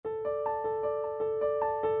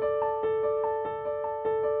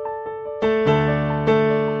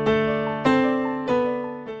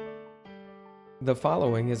The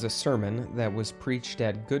following is a sermon that was preached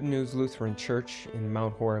at Good News Lutheran Church in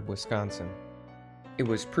Mount Horeb, Wisconsin. It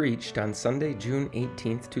was preached on Sunday, June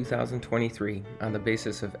 18, 2023, on the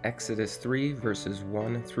basis of Exodus 3, verses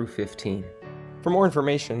 1 through 15. For more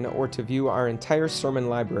information or to view our entire sermon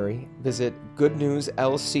library, visit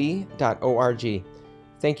goodnewslc.org.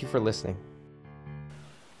 Thank you for listening.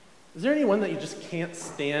 Is there anyone that you just can't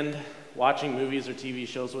stand watching movies or TV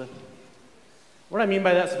shows with? What I mean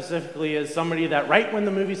by that specifically is somebody that right when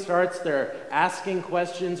the movie starts, they're asking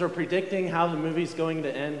questions or predicting how the movie's going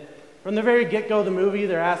to end. From the very get-go of the movie,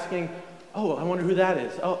 they're asking, oh, I wonder who that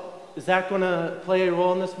is. Oh, is that going to play a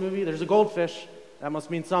role in this movie? There's a goldfish. That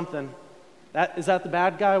must mean something. Is that the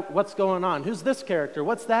bad guy? What's going on? Who's this character?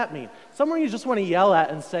 What's that mean? Someone you just want to yell at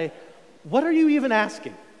and say, what are you even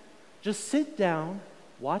asking? Just sit down,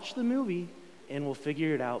 watch the movie, and we'll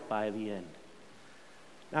figure it out by the end.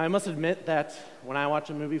 Now, I must admit that when I watch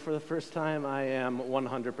a movie for the first time, I am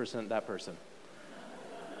 100% that person.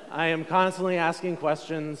 I am constantly asking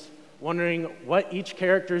questions, wondering what each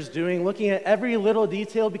character is doing, looking at every little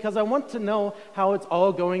detail because I want to know how it's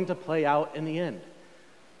all going to play out in the end.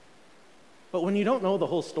 But when you don't know the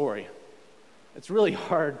whole story, it's really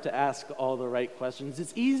hard to ask all the right questions.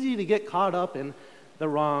 It's easy to get caught up in the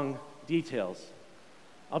wrong details.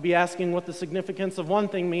 I'll be asking what the significance of one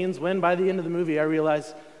thing means when by the end of the movie I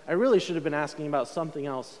realize I really should have been asking about something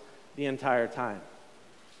else the entire time.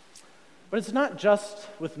 But it's not just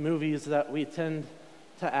with movies that we tend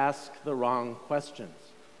to ask the wrong questions.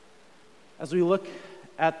 As we look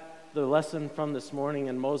at the lesson from this morning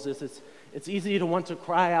in Moses, it's easy to want to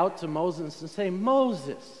cry out to Moses and say,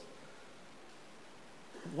 Moses,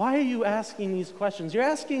 why are you asking these questions? You're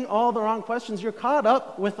asking all the wrong questions. You're caught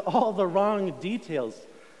up with all the wrong details.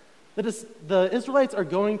 The Israelites are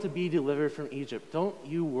going to be delivered from Egypt. Don't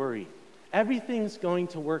you worry. Everything's going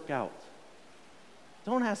to work out.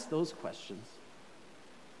 Don't ask those questions.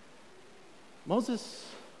 Moses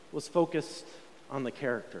was focused on the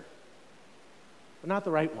character, but not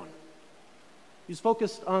the right one. He's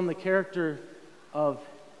focused on the character of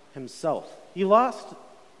himself. He lost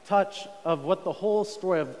touch of what the whole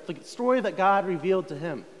story, of the story that God revealed to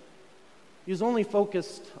him. He was only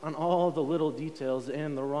focused on all the little details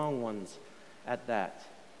and the wrong ones at that.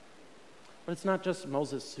 But it's not just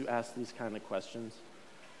Moses who asks these kind of questions.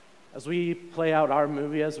 As we play out our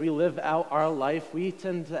movie, as we live out our life, we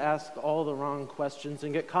tend to ask all the wrong questions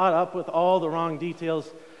and get caught up with all the wrong details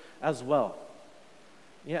as well.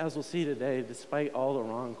 Yeah, as we'll see today, despite all the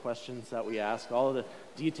wrong questions that we ask, all the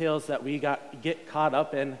details that we get caught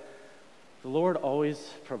up in, the Lord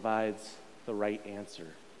always provides the right answer.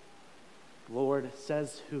 The Lord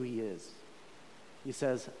says who He is. He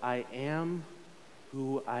says, I am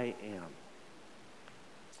who I am.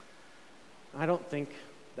 I don't think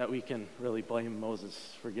that we can really blame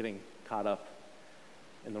Moses for getting caught up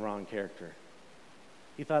in the wrong character.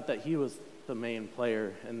 He thought that he was the main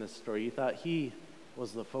player in this story. He thought he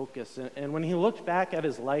was the focus. And when he looked back at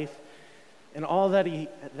his life and all that he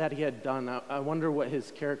had done, I wonder what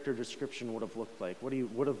his character description would have looked like, what he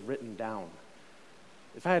would have written down.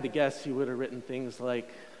 If I had to guess, he would have written things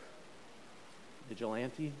like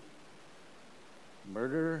vigilante,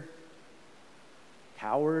 murderer,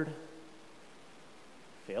 coward,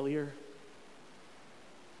 failure.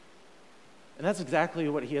 And that's exactly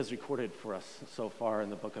what he has recorded for us so far in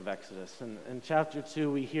the book of Exodus. And in chapter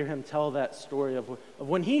 2, we hear him tell that story of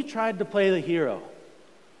when he tried to play the hero,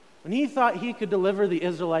 when he thought he could deliver the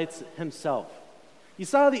Israelites himself. He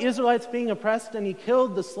saw the Israelites being oppressed, and he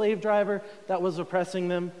killed the slave driver that was oppressing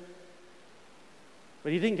them.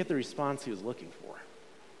 But he didn't get the response he was looking for.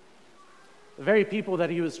 The very people that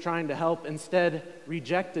he was trying to help instead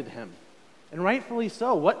rejected him. And rightfully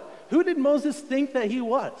so. Who did Moses think that he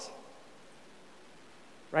was?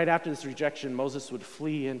 Right after this rejection, Moses would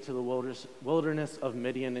flee into the wilderness of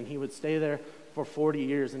Midian, and he would stay there for 40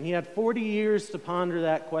 years. And he had 40 years to ponder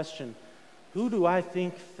that question, who do I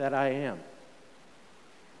think that I am?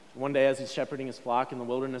 One day, as he's shepherding his flock in the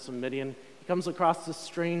wilderness of Midian, he comes across this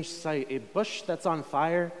strange sight, a bush that's on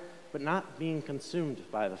fire, but not being consumed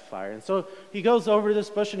by the fire. And so he goes over to this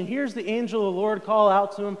bush and hears the angel of the Lord call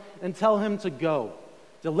out to him and tell him to go,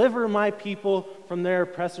 deliver my people from their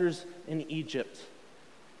oppressors in Egypt.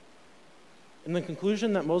 And the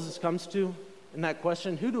conclusion that Moses comes to in that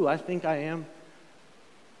question, who do I think I am?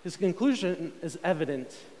 His conclusion is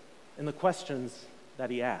evident in the questions that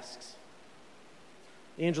he asks.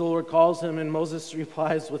 The angel of the Lord calls him, and Moses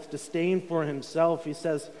replies with disdain for himself. He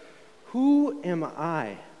says, who am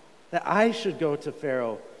I that I should go to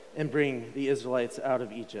Pharaoh and bring the Israelites out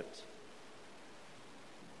of Egypt?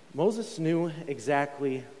 Moses knew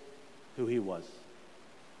exactly who he was.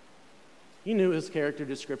 He knew his character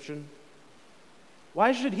description.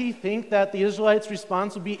 Why should he think that the Israelites'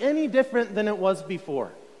 response would be any different than it was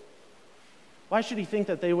before? Why should he think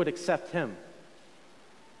that they would accept him?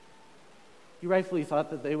 He rightfully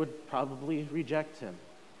thought that they would probably reject him.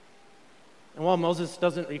 And while Moses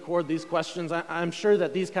doesn't record these questions, I'm sure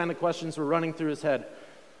that these kind of questions were running through his head.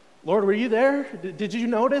 Lord, were you there? Did you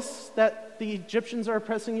notice that the Egyptians are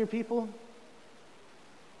oppressing your people?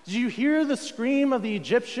 Did you hear the scream of the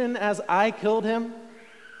Egyptian as I killed him?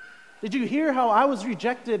 Did you hear how I was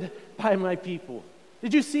rejected by my people?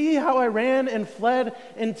 Did you see how I ran and fled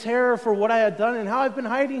in terror for what I had done and how I've been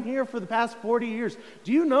hiding here for the past 40 years?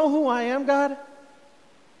 Do you know who I am, God?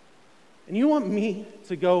 And you want me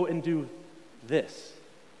to go and do this?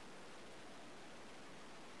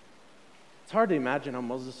 It's hard to imagine how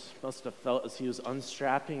Moses must have felt as he was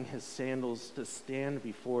unstrapping his sandals to stand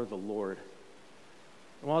before the Lord.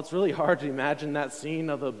 And while it's really hard to imagine that scene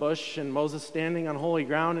of the bush and Moses standing on holy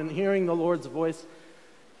ground and hearing the Lord's voice,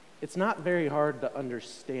 it's not very hard to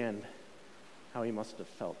understand how he must have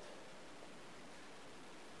felt.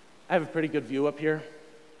 I have a pretty good view up here.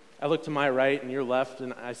 I look to my right and your left,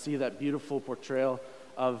 and I see that beautiful portrayal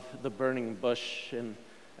of the burning bush. And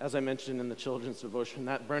as I mentioned in the children's devotion,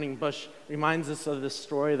 that burning bush reminds us of this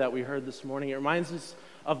story that we heard this morning. It reminds us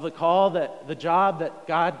of the call, the job that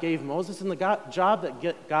God gave Moses, and the job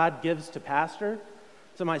that God gives to Pastor,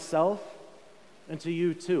 to myself, and to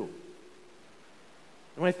you too.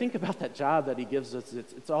 And when I think about that job that he gives us,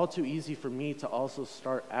 it's all too easy for me to also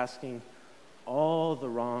start asking all the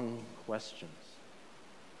wrong questions.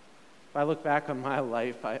 If I look back on my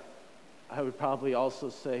life, I would probably also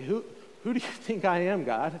say, who do you think I am,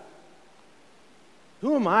 God?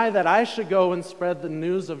 Who am I that I should go and spread the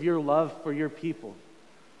news of your love for your people?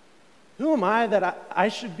 Who am I that I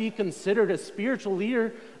should be considered a spiritual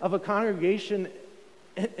leader of a congregation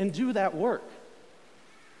and do that work?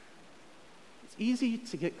 It's easy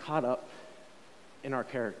to get caught up in our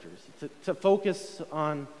characters, to focus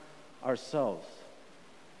on ourselves.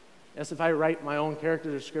 Yes, if I write my own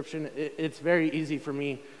character description, it's very easy for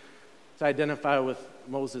me to identify with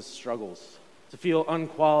Moses' struggles, to feel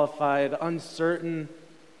unqualified, uncertain,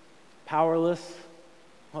 powerless.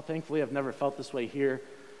 Well, thankfully, I've never felt this way here.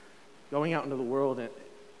 Going out into the world and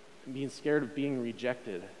being scared of being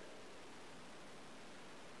rejected.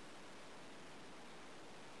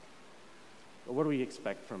 But what do we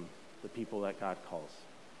expect from the people that God calls?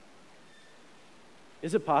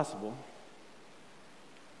 Is it possible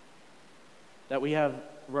that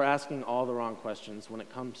we're asking all the wrong questions when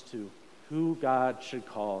it comes to who God should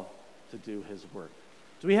call to do his work?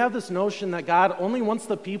 Do we have this notion that God only wants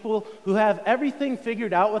the people who have everything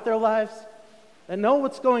figured out with their lives, that know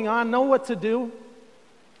what's going on, know what to do?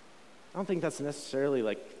 I don't think that's necessarily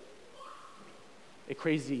like a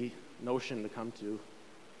crazy notion to come to,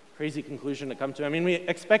 crazy conclusion to come to. I mean, we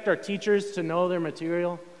expect our teachers to know their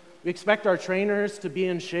material. We expect our trainers to be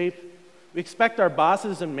in shape. We expect our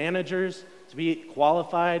bosses and managers to be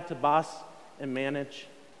qualified to boss and manage.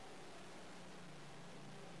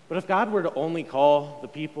 But if God were to only call the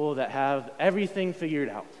people that have everything figured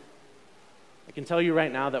out, I can tell you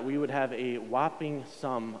right now that we would have a whopping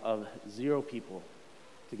sum of 0 people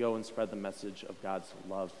to go and spread the message of God's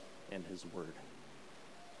love and his word.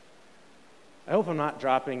 I hope I'm not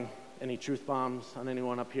dropping any truth bombs on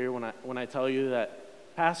anyone up here when I tell you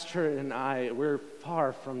that Pastor and we're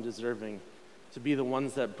far from deserving to be the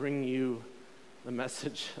ones that bring you the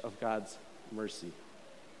message of God's mercy.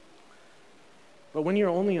 But when you're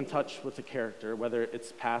only in touch with the character, whether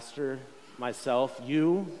it's Pastor, myself,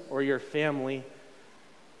 you, or your family,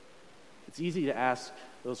 it's easy to ask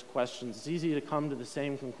those questions. It's easy to come to the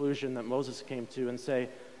same conclusion that Moses came to and say,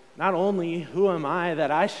 not only who am I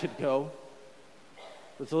that I should go,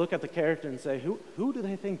 but to look at the character and say, who do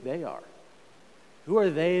they think they are? Who are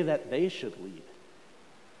they that they should lead?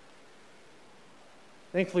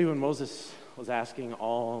 Thankfully, when Moses was asking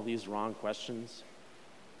all these wrong questions,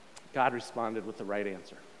 God responded with the right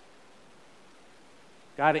answer.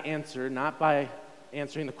 God answered not by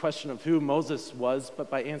answering the question of who Moses was, but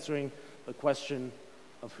by answering the question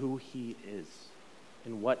of who he is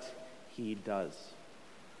and what he does.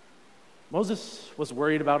 Moses was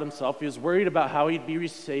worried about himself. He was worried about how he'd be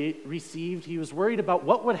received. He was worried about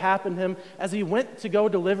what would happen to him as he went to go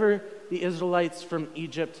deliver the Israelites from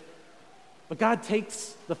Egypt. But God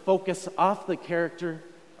takes the focus off the character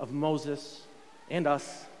of Moses and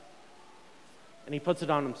us, and he puts it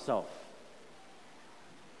on himself.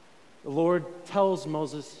 The Lord tells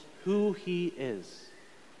Moses who he is.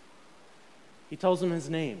 He tells him his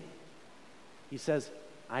name. He says,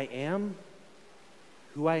 I am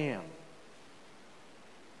who I am,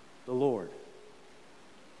 the Lord.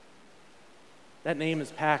 That name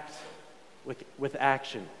is packed with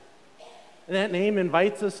action. And that name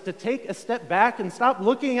invites us to take a step back and stop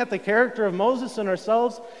looking at the character of Moses and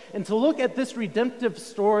ourselves and to look at this redemptive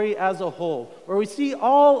story as a whole, where we see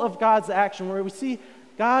all of God's action, where we see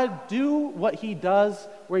God do what he does,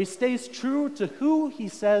 where he stays true to who he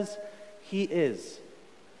says he is.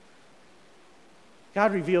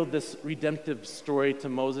 God revealed this redemptive story to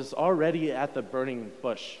Moses already at the burning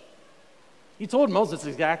bush. He told Moses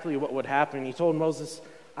exactly what would happen. He told Moses,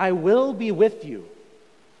 "I will be with you,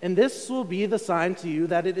 and this will be the sign to you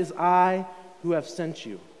that it is I who have sent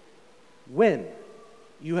you. When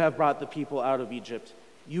you have brought the people out of Egypt,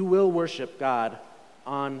 you will worship God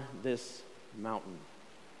on this mountain."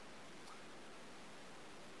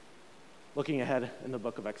 Looking ahead in the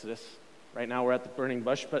book of Exodus, right now we're at the burning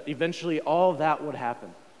bush, but eventually all that would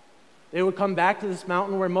happen. They would come back to this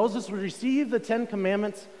mountain where Moses would receive the 10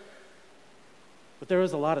 Commandments, but there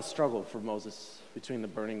was a lot of struggle for Moses between the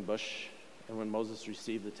burning bush and when Moses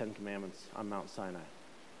received the 10 Commandments on Mount Sinai.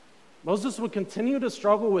 Moses would continue to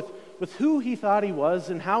struggle with who he thought he was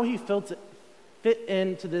and how he fit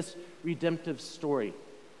into this redemptive story.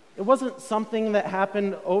 It wasn't something that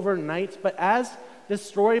happened overnight, but as this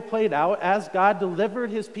story played out, as God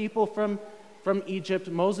delivered his people from Egypt,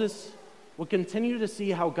 Moses would continue to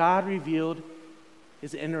see how God revealed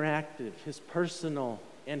his interactive, his personal,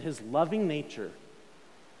 and his loving nature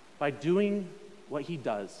by doing what he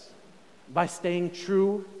does, by staying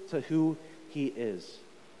true to who he is.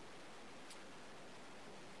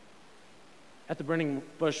 At the burning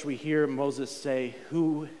bush, we hear Moses say,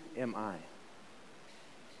 "Who am I?"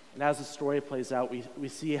 And as the story plays out, we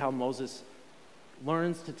see how Moses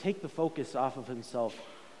learns to take the focus off of himself,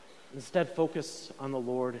 and instead focus on the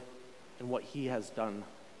Lord and what he has done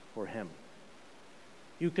for him.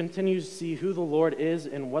 You continue to see who the Lord is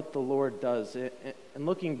and what the Lord does. And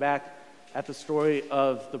looking back at the story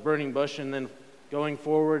of the burning bush and then going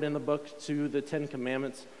forward in the book to the 10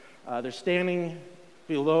 Commandments, they're standing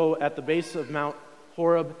below at the base of Mount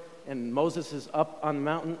Horeb, and Moses is up on the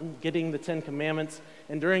mountain getting the 10 Commandments.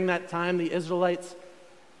 And during that time, the Israelites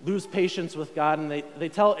lose patience with God, and they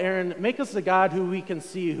tell Aaron, "Make us a God who we can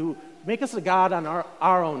see, make us a God on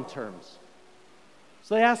our own terms."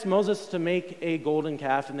 So they ask Moses to make a golden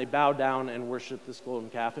calf, and they bow down and worship this golden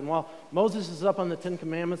calf. And while Moses is up on the 10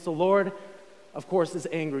 Commandments, the Lord, of course, is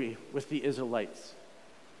angry with the Israelites.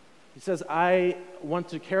 He says, "I want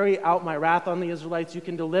to carry out my wrath on the Israelites. You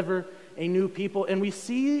can deliver a new people." And we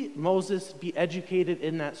see Moses be educated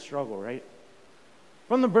in that struggle, right?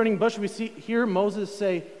 From the burning bush, we hear Moses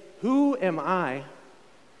say, "Who am I?"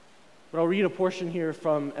 But I'll read a portion here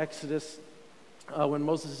from Exodus when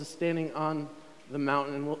Moses is standing on the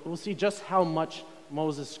mountain, and we'll see just how much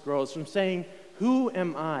Moses grows from saying, "Who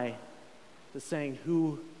am I?" to saying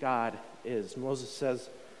who God is. Moses says,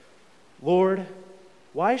 "Lord,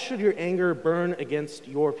 why should your anger burn against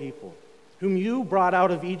your people, whom you brought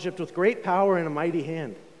out of Egypt with great power and a mighty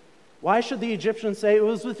hand? Why should the Egyptians say it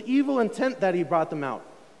was with evil intent that he brought them out,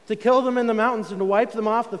 to kill them in the mountains and to wipe them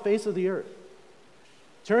off the face of the earth?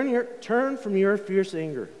 Turn from your fierce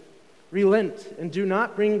anger. Relent and do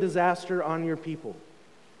not bring disaster on your people.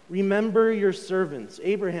 Remember your servants,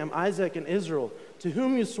 Abraham, Isaac, and Israel, to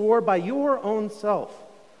whom you swore by your own self.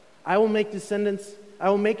 I will make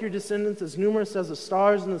your descendants as numerous as the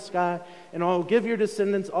stars in the sky, and I will give your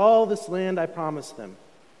descendants all this land I promised them,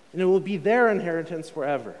 and it will be their inheritance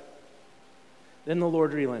forever." Then the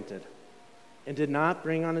Lord relented and did not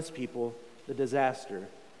bring on his people the disaster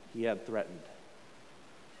he had threatened.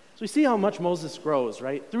 So we see how much Moses grows,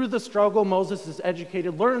 right? Through the struggle, Moses is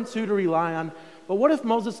educated, learns who to rely on. But what if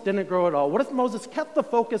Moses didn't grow at all? What if Moses kept the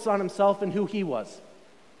focus on himself and who he was?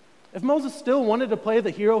 If Moses still wanted to play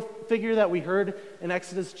the hero figure that we heard in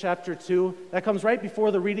Exodus chapter 2, that comes right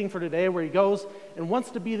before the reading for today, where he goes and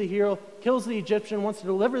wants to be the hero, kills the Egyptian, wants to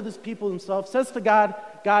deliver this people himself, says to God,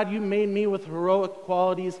 "God, you made me with heroic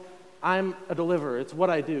qualities. I'm a deliverer. It's what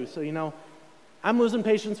I do. So, I'm losing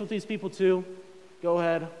patience with these people too. Go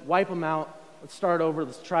ahead, wipe them out. Let's start over.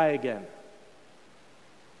 Let's try again."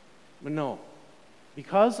 But no,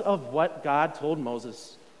 because of what God told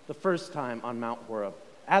Moses the first time on Mount Horeb,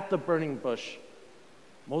 at the burning bush,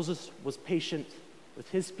 Moses was patient with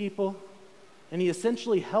his people, and he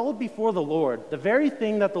essentially held before the Lord the very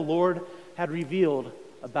thing that the Lord had revealed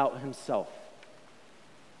about himself.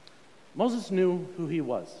 Moses knew who he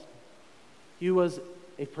was. He was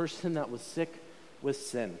a person that was sick with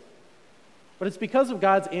sin. But it's because of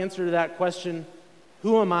God's answer to that question,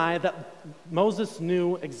 "Who am I?" that Moses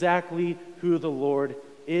knew exactly who the Lord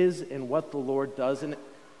is and what the Lord does. And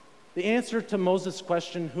the answer to Moses'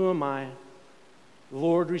 question, "Who am I?" the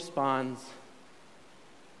Lord responds,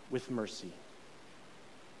 with mercy.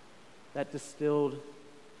 That distilled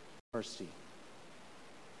mercy.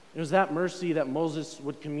 It was that mercy that Moses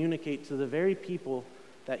would communicate to the very people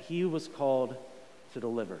that he was called to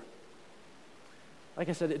deliver. Like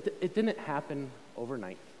I said, it didn't happen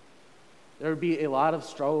overnight. There would be a lot of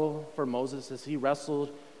struggle for Moses as he wrestled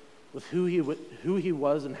with who he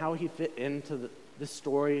was and how he fit into this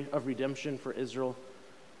story of redemption for Israel.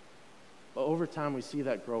 But over time, we see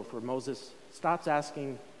that growth where Moses stops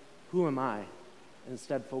asking, "Who am I?" and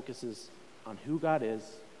instead focuses on who God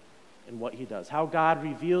is and what he does. How God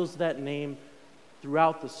reveals that name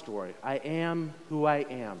throughout the story. I am who I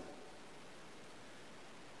am.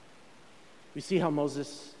 We see how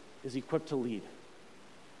Moses is equipped to lead.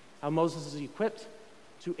 How Moses is equipped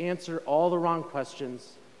to answer all the wrong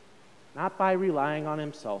questions, not by relying on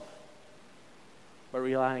himself, but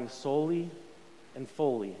relying solely and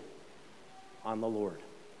fully on the Lord.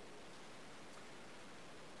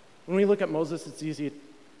 When we look at Moses, it's easy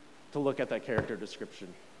to look at that character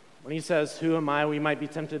description. When he says, "Who am I?" we might be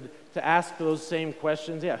tempted to ask those same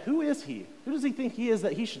questions. Yeah, who is he? Who does he think he is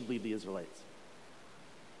that he should lead the Israelites?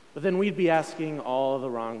 But then we'd be asking all the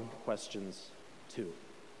wrong questions too.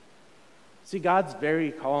 See, God's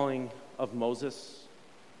very calling of Moses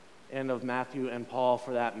and of Matthew and Paul,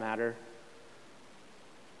 for that matter,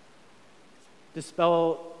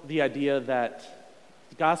 dispel the idea that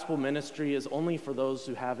the gospel ministry is only for those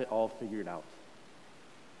who have it all figured out.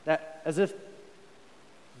 That as if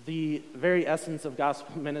the very essence of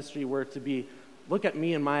gospel ministry were to be, look at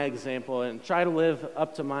me and my example and try to live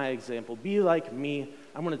up to my example. Be like me.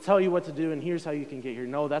 I'm going to tell you what to do, and here's how you can get here.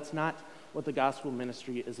 No, that's not what the gospel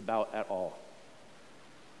ministry is about at all.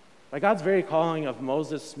 By God's very calling of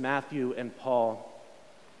Moses, Matthew, and Paul,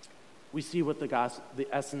 we see what the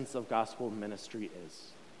essence of gospel ministry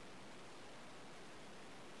is.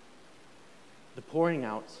 The pouring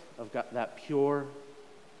out of that pure,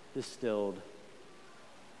 distilled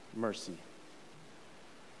mercy.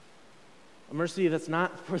 A mercy that's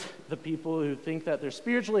not for the people who think that they're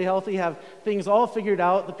spiritually healthy, have things all figured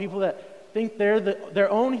out, the people that think they're their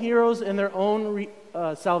own heroes in their own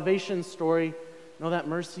salvation story. No, that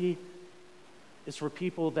mercy is for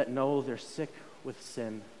people that know they're sick with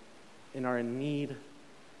sin and are in need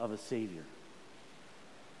of a Savior.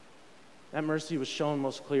 That mercy was shown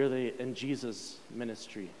most clearly in Jesus'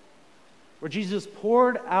 ministry, where Jesus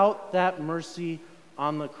poured out that mercy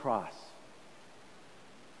on the cross.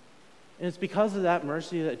 And it's because of that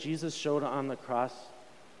mercy that Jesus showed on the cross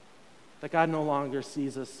that God no longer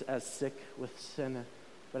sees us as sick with sin,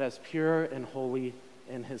 but as pure and holy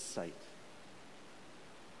in his sight.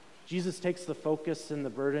 Jesus takes the focus and the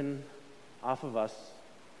burden off of us,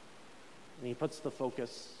 and he puts the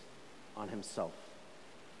focus on himself.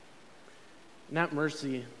 And that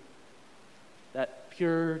mercy, that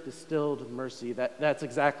pure, distilled mercy, that's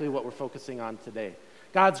exactly what we're focusing on today.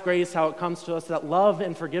 God's grace, how it comes to us, that love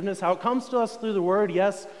and forgiveness, how it comes to us through the word,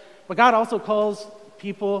 yes, but God also calls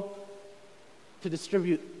people to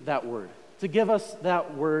distribute that word, to give us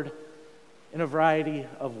that word in a variety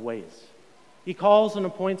of ways. He calls and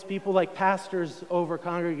appoints people like pastors over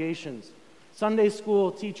congregations, Sunday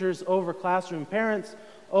school teachers over classroom, parents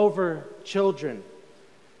over children.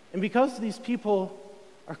 And because these people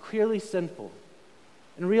are clearly sinful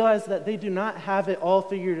and realize that they do not have it all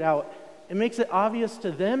figured out, it makes it obvious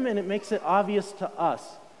to them and it makes it obvious to us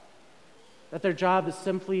that their job is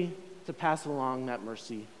simply to pass along that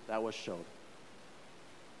mercy that was shown.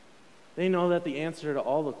 They know that the answer to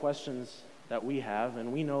all the questions that we have,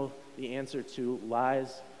 and we know the answer to,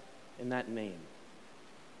 lies in that name.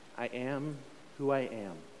 I am who I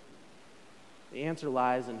am. The answer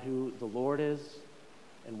lies in who the Lord is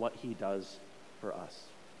and what he does for us.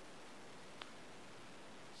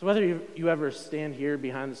 So whether you ever stand here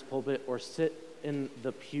behind this pulpit or sit in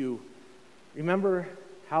the pew, remember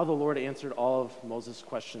how the Lord answered all of Moses'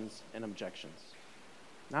 questions and objections.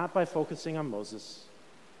 Not by focusing on Moses,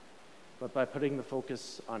 but by putting the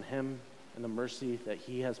focus on him and the mercy that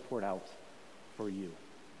he has poured out for you.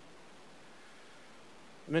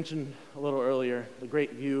 I mentioned a little earlier the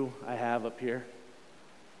great view I have up here,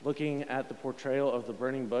 looking at the portrayal of the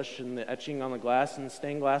burning bush and the etching on the glass and the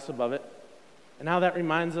stained glass above it, and how that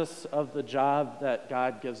reminds us of the job that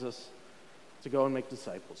God gives us to go and make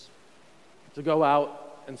disciples, to go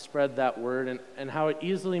out and spread that word, and how it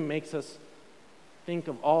easily makes us think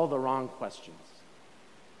of all the wrong questions.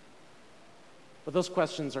 But those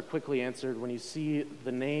questions are quickly answered when you see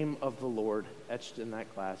the name of the Lord etched in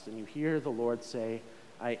that glass and you hear the Lord say,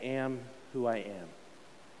 I am who I am.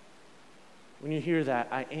 When you hear that,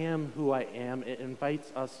 I am who I am, it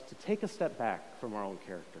invites us to take a step back from our own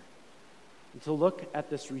character, and to look at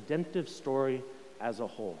this redemptive story as a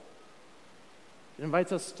whole. It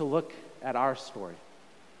invites us to look at our story.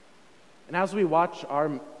 And as we watch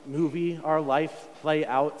our movie, our life play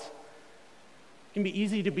out, it can be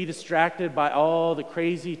easy to be distracted by all the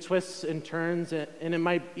crazy twists and turns, and it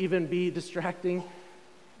might even be distracting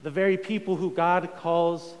the very people who God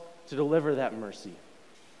calls to deliver that mercy.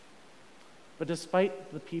 But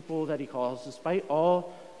despite the people that he calls, despite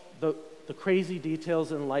all the crazy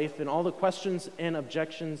details in life and all the questions and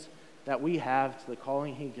objections that we have to the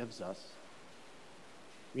calling he gives us,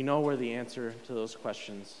 we know where the answer to those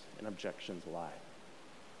questions and objections lie.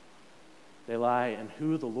 They lie in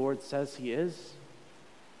who the Lord says he is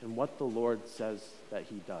and what the Lord says that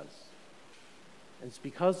he does. And it's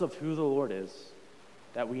because of who the Lord is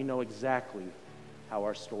that we know exactly how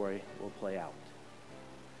our story will play out.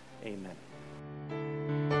 Amen.